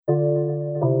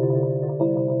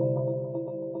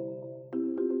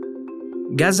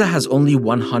Gaza has only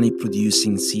one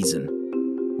honey-producing season,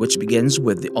 which begins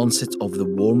with the onset of the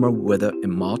warmer weather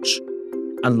in March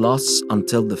and lasts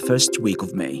until the first week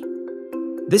of May.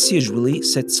 This usually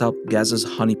sets up Gaza's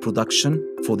honey production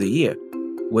for the year,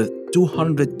 with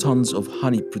 200 tons of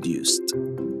honey produced.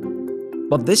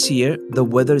 But this year, the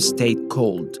weather stayed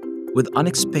cold, with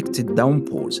unexpected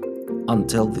downpours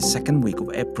until the second week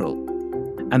of April,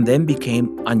 and then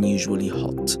became unusually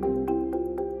hot.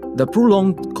 The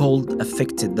prolonged cold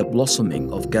affected the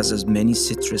blossoming of Gaza's many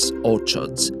citrus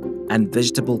orchards and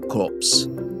vegetable crops,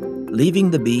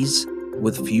 leaving the bees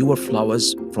with fewer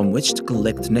flowers from which to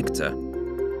collect nectar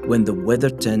when the weather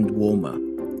turned warmer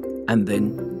and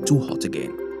then too hot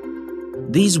again.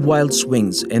 These wild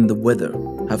swings in the weather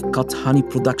have cut honey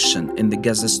production in the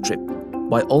Gaza Strip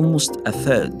by almost a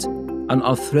third and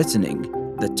are threatening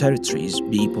the territory's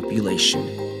bee population.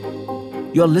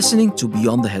 You are listening to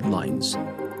Beyond the Headlines.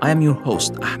 I am your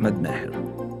host, Ahmed Maher.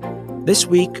 This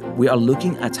week, we are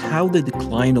looking at how the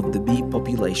decline of the bee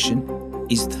population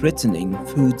is threatening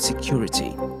food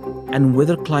security and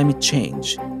whether climate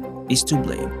change is to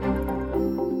blame.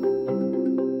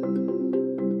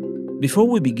 Before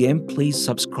we begin, please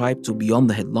subscribe to Beyond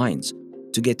the Headlines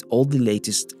to get all the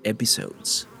latest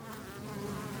episodes.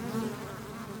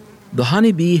 The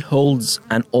honeybee holds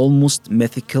an almost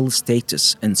mythical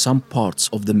status in some parts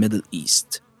of the Middle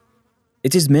East.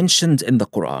 It is mentioned in the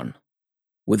Quran,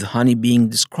 with honey being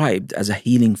described as a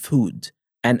healing food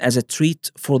and as a treat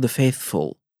for the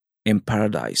faithful in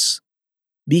paradise.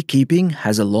 Beekeeping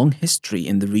has a long history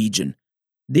in the region,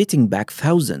 dating back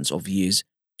thousands of years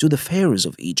to the pharaohs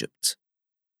of Egypt.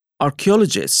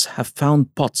 Archaeologists have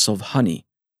found pots of honey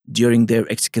during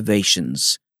their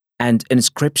excavations, and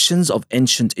inscriptions of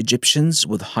ancient Egyptians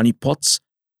with honey pots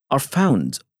are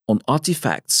found on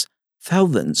artifacts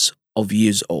thousands of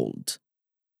years old.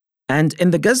 And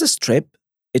in the Gaza Strip,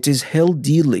 it is held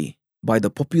dearly by the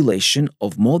population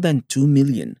of more than 2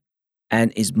 million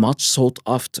and is much sought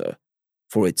after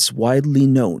for its widely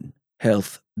known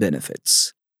health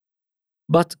benefits.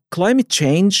 But climate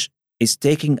change is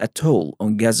taking a toll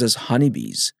on Gaza's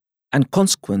honeybees and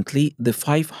consequently the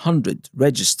 500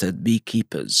 registered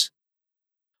beekeepers.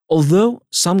 Although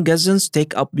some Gazans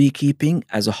take up beekeeping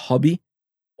as a hobby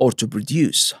or to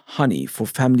produce honey for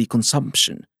family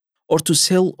consumption or to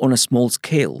sell on a small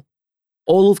scale,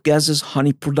 all of Gaza's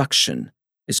honey production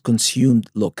is consumed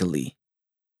locally.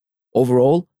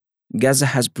 Overall, Gaza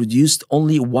has produced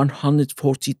only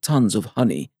 140 tons of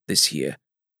honey this year,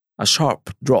 a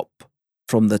sharp drop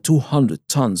from the 200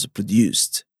 tons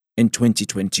produced in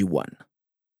 2021.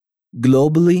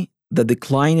 Globally, the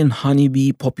decline in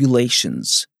honeybee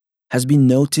populations has been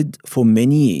noted for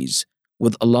many years,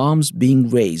 with alarms being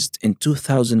raised in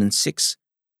 2006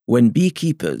 when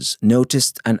beekeepers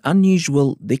noticed an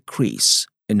unusual decrease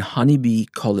in honeybee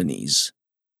colonies.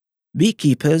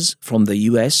 Beekeepers from the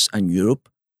US and Europe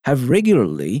have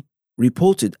regularly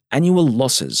reported annual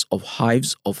losses of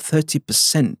hives of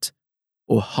 30%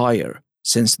 or higher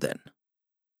since then.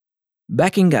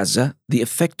 Back in Gaza, the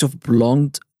effect of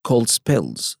prolonged cold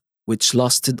spells, which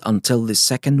lasted until the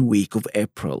second week of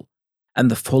April, and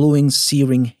the following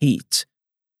searing heat,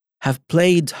 have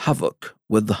played havoc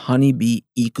with the honeybee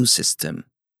ecosystem.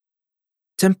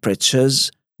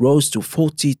 Temperatures rose to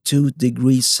 42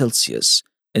 degrees Celsius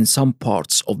in some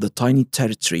parts of the tiny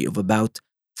territory of about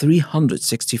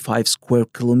 365 square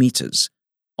kilometers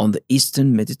on the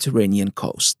eastern Mediterranean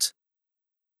coast.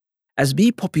 As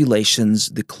bee populations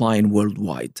decline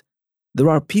worldwide, there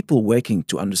are people working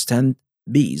to understand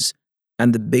bees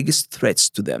and the biggest threats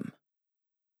to them.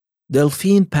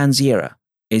 Delphine Panziera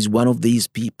is one of these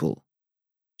people.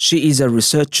 She is a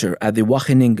researcher at the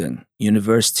Wageningen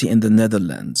University in the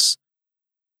Netherlands.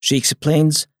 She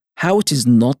explains how it is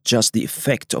not just the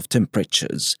effect of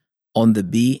temperatures on the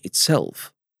bee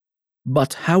itself,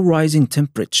 but how rising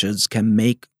temperatures can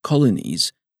make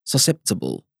colonies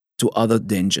susceptible to other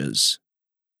dangers.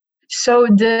 So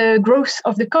the growth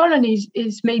of the colonies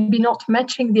is maybe not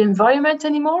matching the environment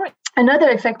anymore. Another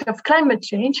effect of climate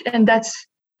change, and that's,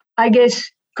 I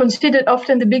guess, considered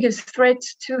often the biggest threat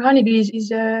to honeybees, is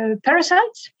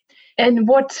parasites. And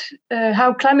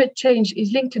how climate change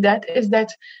is linked to that is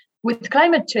that with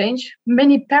climate change,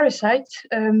 many parasites,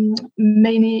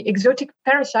 many exotic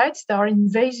parasites that are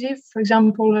invasive, for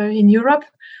example, in Europe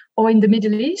or in the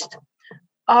Middle East,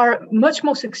 are much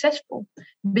more successful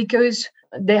because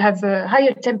they have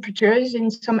higher temperatures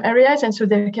in some areas, and so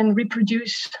they can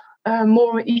reproduce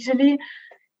more easily.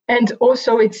 And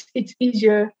also, it's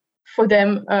easier for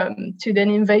them to then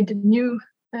invade the new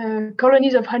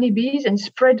colonies of honeybees and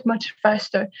spread much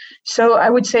faster. So I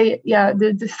would say,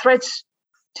 the threats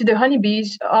to the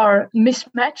honeybees are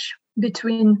mismatch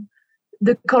between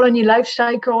the colony life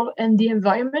cycle and the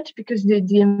environment, because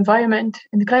the environment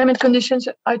and the climate conditions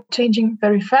are changing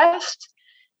very fast.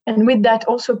 And with that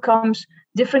also comes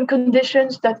different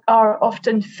conditions that are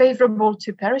often favorable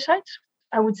to parasites.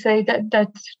 I would say that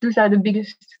those are the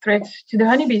biggest threats to the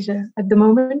honeybees at the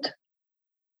moment.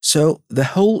 So the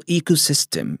whole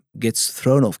ecosystem gets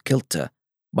thrown off kilter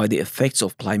by the effects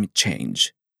of climate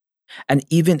change. And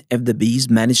even if the bees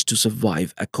manage to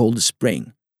survive a cold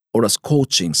spring or a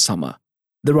scorching summer,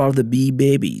 there are the bee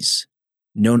babies,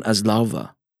 known as larvae,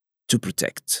 to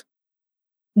protect.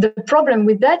 The problem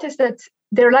with that is that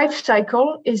their life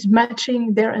cycle is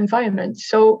matching their environment.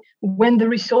 So when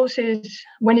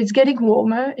it's getting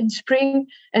warmer in spring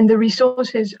and the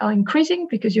resources are increasing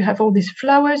because you have all these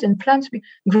flowers and plants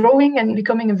growing and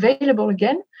becoming available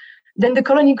again, then the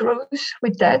colony grows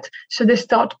with that. So they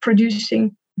start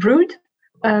producing brood,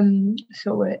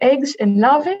 eggs and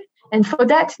larvae. And for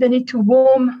that, they need to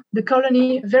warm the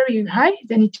colony very high.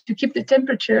 They need to keep the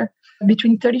temperature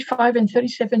between 35 and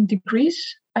 37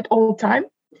 degrees at all time.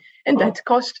 And that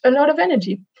costs a lot of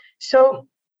energy. So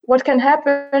what can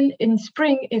happen in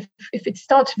spring if it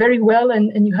starts very well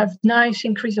and you have nice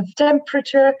increase of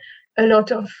temperature, a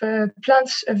lot of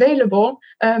plants available,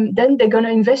 then they're going to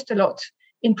invest a lot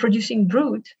in producing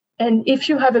brood. And if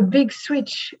you have a big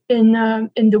switch in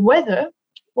the weather,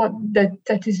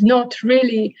 that is not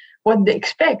really what they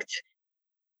expect.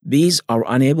 Bees are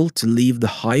unable to leave the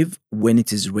hive when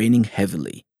it is raining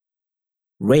heavily.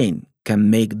 Rain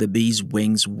can make the bees'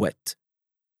 wings wet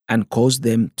and cause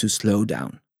them to slow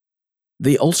down.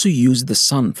 They also use the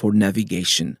sun for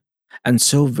navigation, and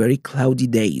so very cloudy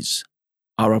days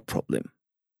are a problem.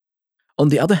 On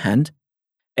the other hand,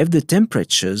 if the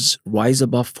temperatures rise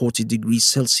above 40 degrees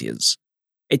Celsius,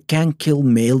 it can kill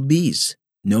male bees,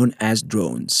 known as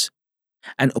drones,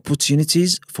 and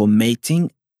opportunities for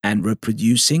mating and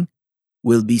reproducing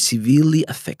will be severely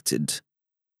affected.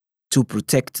 To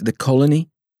protect the colony,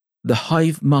 the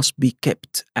hive must be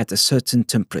kept at a certain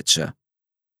temperature.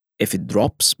 If it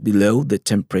drops below the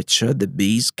temperature, the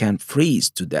bees can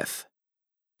freeze to death.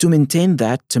 To maintain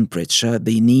that temperature,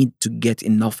 they need to get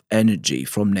enough energy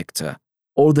from nectar,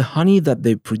 or the honey that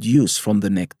they produce from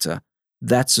the nectar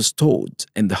that's stored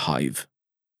in the hive.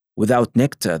 Without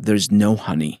nectar, there is no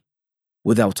honey.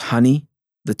 Without honey,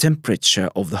 the temperature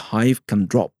of the hive can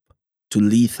drop to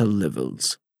lethal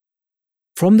levels.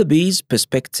 From the bees'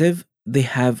 perspective, they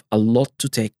have a lot to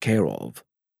take care of.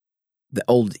 The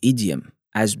old idiom,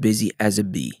 as busy as a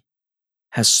bee,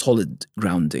 has solid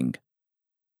grounding.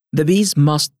 The bees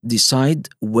must decide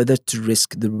whether to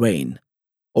risk the rain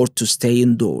or to stay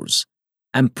indoors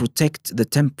and protect the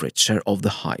temperature of the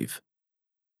hive.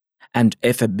 And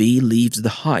if a bee leaves the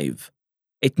hive,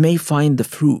 it may find the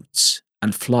fruits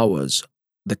and flowers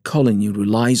the colony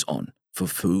relies on for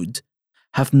food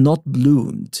have not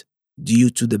bloomed due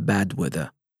to the bad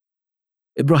weather.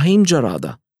 Ibrahim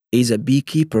Jarada is a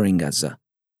beekeeper in Gaza,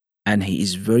 and he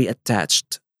is very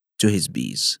attached to his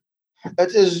bees.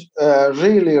 It is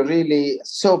really, really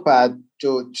so bad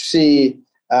to see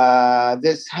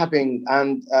this happening,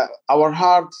 and our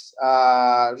hearts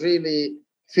really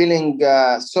feeling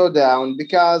so down,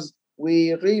 because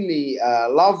we really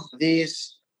love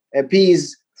these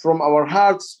bees from our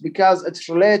hearts, because it's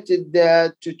related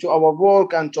to our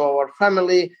work and to our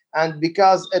family, and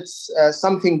because it's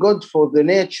something good for the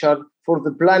nature, for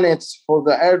the planets, for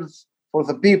the earth, for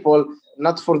the people,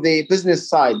 not for the business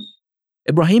side.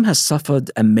 Ibrahim has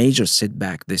suffered a major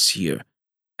setback this year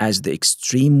as the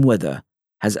extreme weather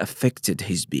has affected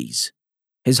his bees.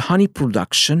 His honey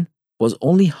production was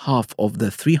only half of the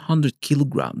 300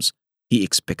 kilograms he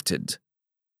expected.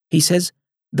 He says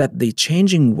that the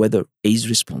changing weather is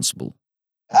responsible.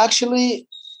 Actually,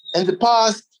 in the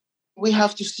past, we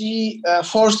have to see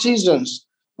 4 seasons,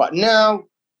 but now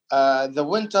the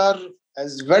winter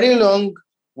is very long.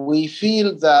 We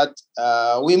feel that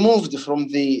we moved from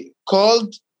the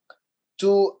cold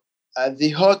to the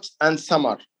hot and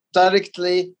summer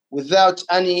directly, without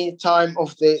any time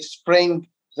of the spring,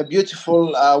 the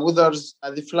beautiful weathers,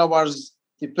 the flowers,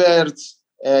 the birds,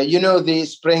 the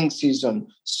spring season.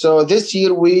 So this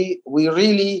year we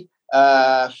really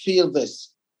feel this.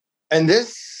 And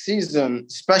this season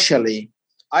especially,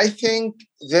 I think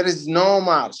there is no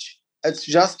March. It's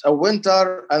just a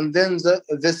winter and then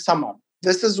this summer.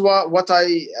 This is what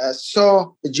I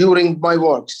saw during my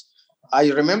works. I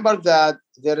remember that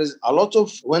there is a lot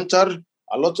of winter,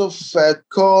 a lot of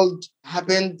cold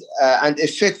happened and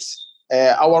affects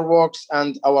our works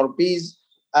and our bees.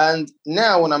 And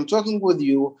now when I'm talking with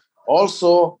you,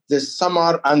 also the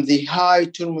summer and the high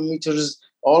thermometers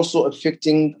also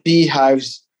affecting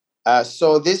beehives.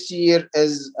 So this year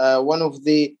is one of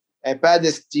the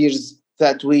baddest years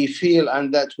that we feel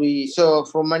and that we saw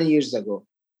from many years ago.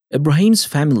 Ibrahim's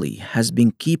family has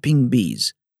been keeping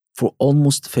bees for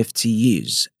almost 50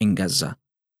 years in Gaza.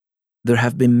 There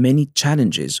have been many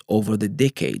challenges over the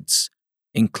decades,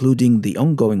 including the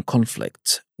ongoing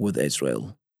conflict with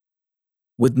Israel.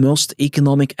 With most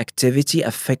economic activity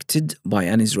affected by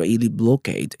an Israeli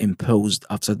blockade imposed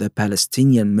after the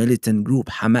Palestinian militant group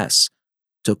Hamas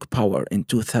took power in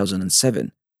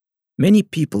 2007, many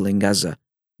people in Gaza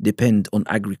depend on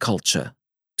agriculture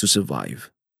to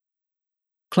survive.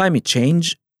 Climate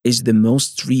change is the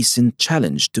most recent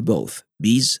challenge to both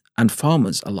bees and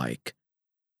farmers alike.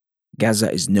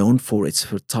 Gaza is known for its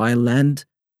fertile land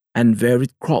and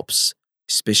varied crops,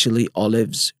 especially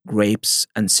olives, grapes,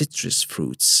 and citrus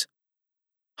fruits.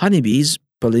 Honeybees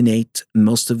pollinate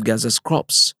most of Gaza's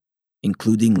crops,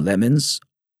 including lemons,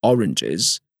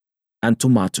 oranges, and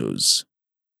tomatoes.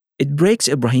 It breaks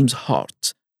Ibrahim's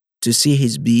heart to see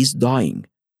his bees dying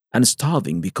and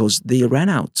starving because they ran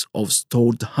out of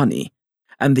stored honey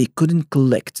and they couldn't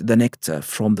collect the nectar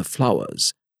from the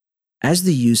flowers, as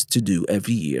they used to do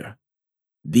every year.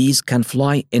 Bees can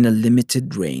fly in a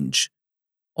limited range.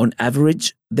 On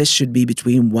average, this should be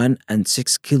between 1 and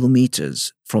 6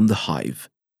 kilometers from the hive.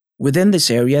 Within this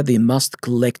area, they must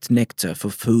collect nectar for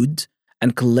food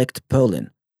and collect pollen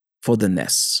for the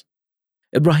nests.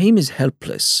 Ibrahim is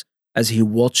helpless as he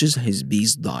watches his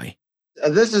bees die.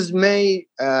 This is may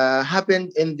happen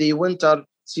in the winter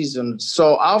season.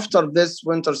 So after this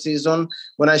winter season,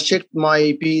 when I checked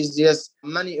my bees, yes,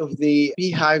 many of the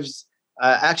beehives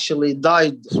actually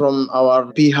died from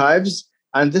our beehives.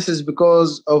 And this is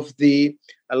because of the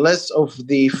less of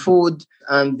the food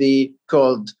and the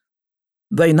cold.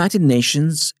 The United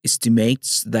Nations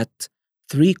estimates that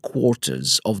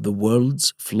 3/4 of the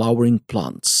world's flowering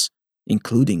plants,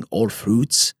 including all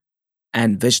fruits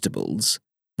and vegetables,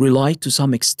 rely to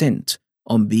some extent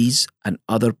on bees and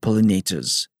other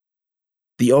pollinators.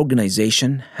 The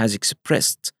organization has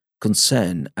expressed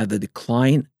concern at the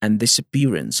decline and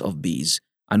disappearance of bees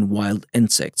and wild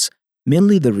insects,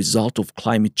 mainly the result of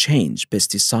climate change,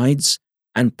 pesticides,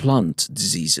 and plant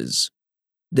diseases.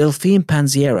 Delphine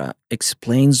Panziera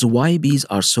explains why bees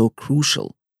are so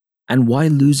crucial and why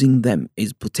losing them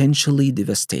is potentially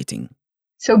devastating.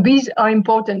 So bees are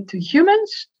important to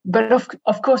humans, but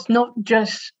of course not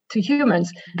just to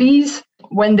humans. Bees,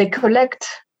 when they collect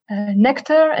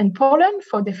nectar and pollen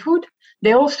for their food,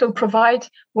 they also provide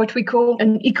what we call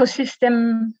an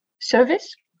ecosystem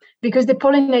service because they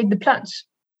pollinate the plants.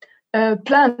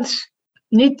 Plants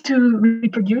need to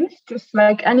reproduce just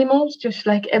like animals, just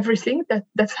like everything.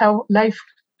 That's how life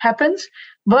happens,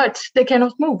 but they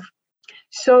cannot move.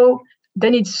 So they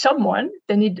need someone,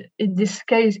 they need, in this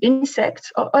case,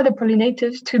 insects or other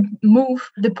pollinators to move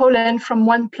the pollen from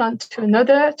one plant to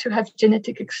another, to have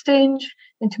genetic exchange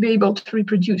and to be able to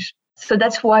reproduce. So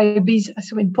that's why bees are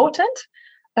so important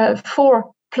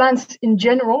for plants in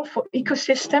general, for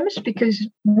ecosystems, because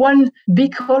one bee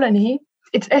colony,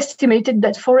 it's estimated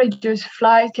that foragers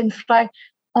can fly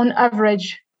on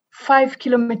average 5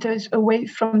 kilometers away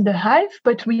from the hive,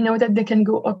 but we know that they can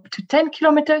go up to 10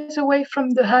 kilometers away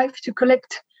from the hive to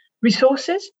collect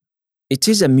resources. It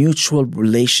is a mutual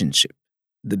relationship.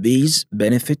 The bees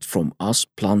benefit from us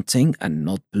planting and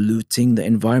not polluting the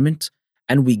environment,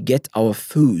 and we get our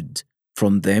food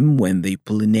from them when they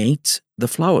pollinate the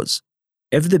flowers.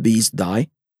 If the bees die,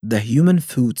 the human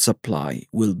food supply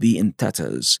will be in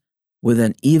tatters, with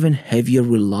an even heavier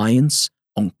reliance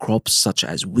on crops such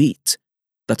as wheat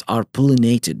that are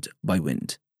pollinated by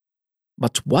wind.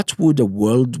 But what would a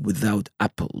world without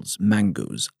apples,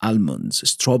 mangoes, almonds,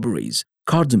 strawberries,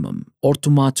 cardamom, or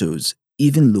tomatoes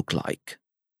even look like?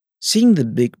 Seeing the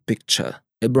big picture,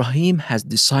 Ibrahim has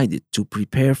decided to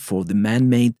prepare for the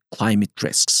man-made climate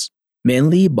risks,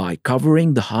 mainly by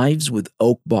covering the hives with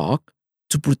oak bark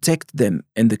to protect them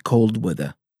in the cold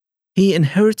weather. He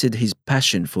inherited his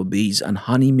passion for bees and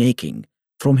honey making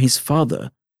from his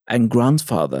father and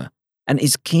grandfather and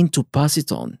is keen to pass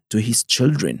it on to his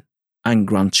children and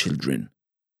grandchildren.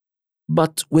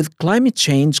 But with climate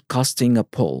change casting a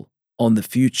pall on the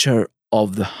future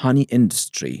of the honey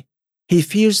industry, he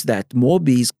fears that more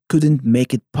bees couldn't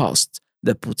make it past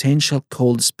the potential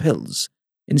cold spells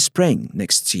in spring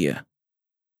next year.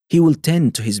 He will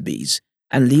tend to his bees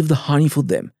and leave the honey for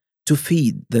them to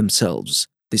feed themselves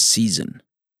this season.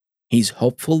 He's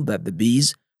hopeful that the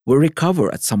bees will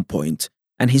recover at some point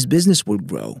and his business will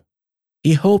grow.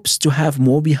 He hopes to have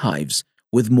more beehives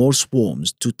with more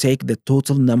swarms to take the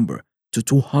total number to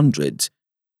 200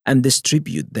 and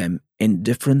distribute them in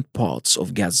different parts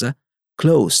of Gaza,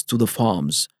 close to the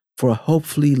farms, for a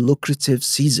hopefully lucrative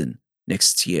season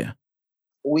next year.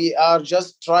 We are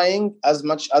just trying as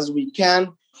much as we can.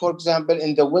 For example,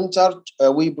 in the winter,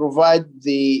 we provide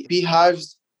the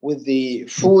beehives with the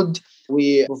food.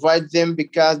 We provide them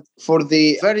because for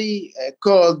the very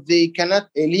cold, they cannot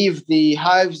leave the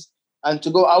hives and to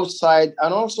go outside.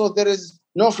 And also, there is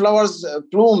no flowers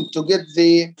bloom to get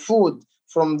the food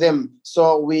from them. So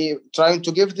we trying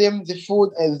to give them the food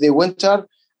in the winter,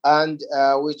 and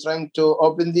we're trying to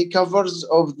open the covers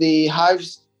of the hives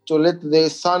to let the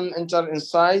sun enter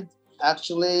inside.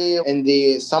 Actually, in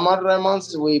the summer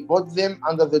months, we put them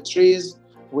under the trees.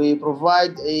 We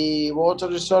provide a water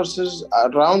resources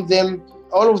around them.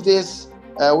 All of this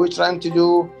we're trying to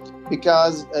do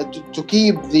because to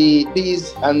keep the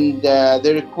bees and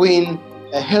their queen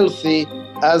healthy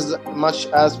as much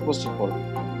as possible.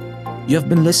 You have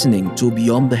been listening to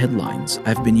Beyond the Headlines.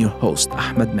 I've been your host,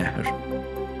 Ahmed Maher.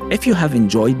 If you have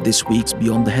enjoyed this week's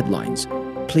Beyond the Headlines,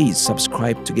 please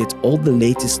subscribe to get all the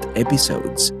latest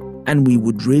episodes, and we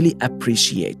would really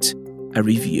appreciate a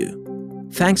review.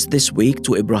 Thanks this week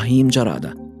to Ibrahim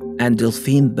Jarada and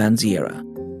Delphine Banziera.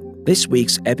 This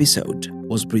week's episode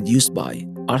was produced by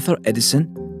Arthur Edison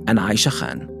and Aisha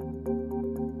Khan.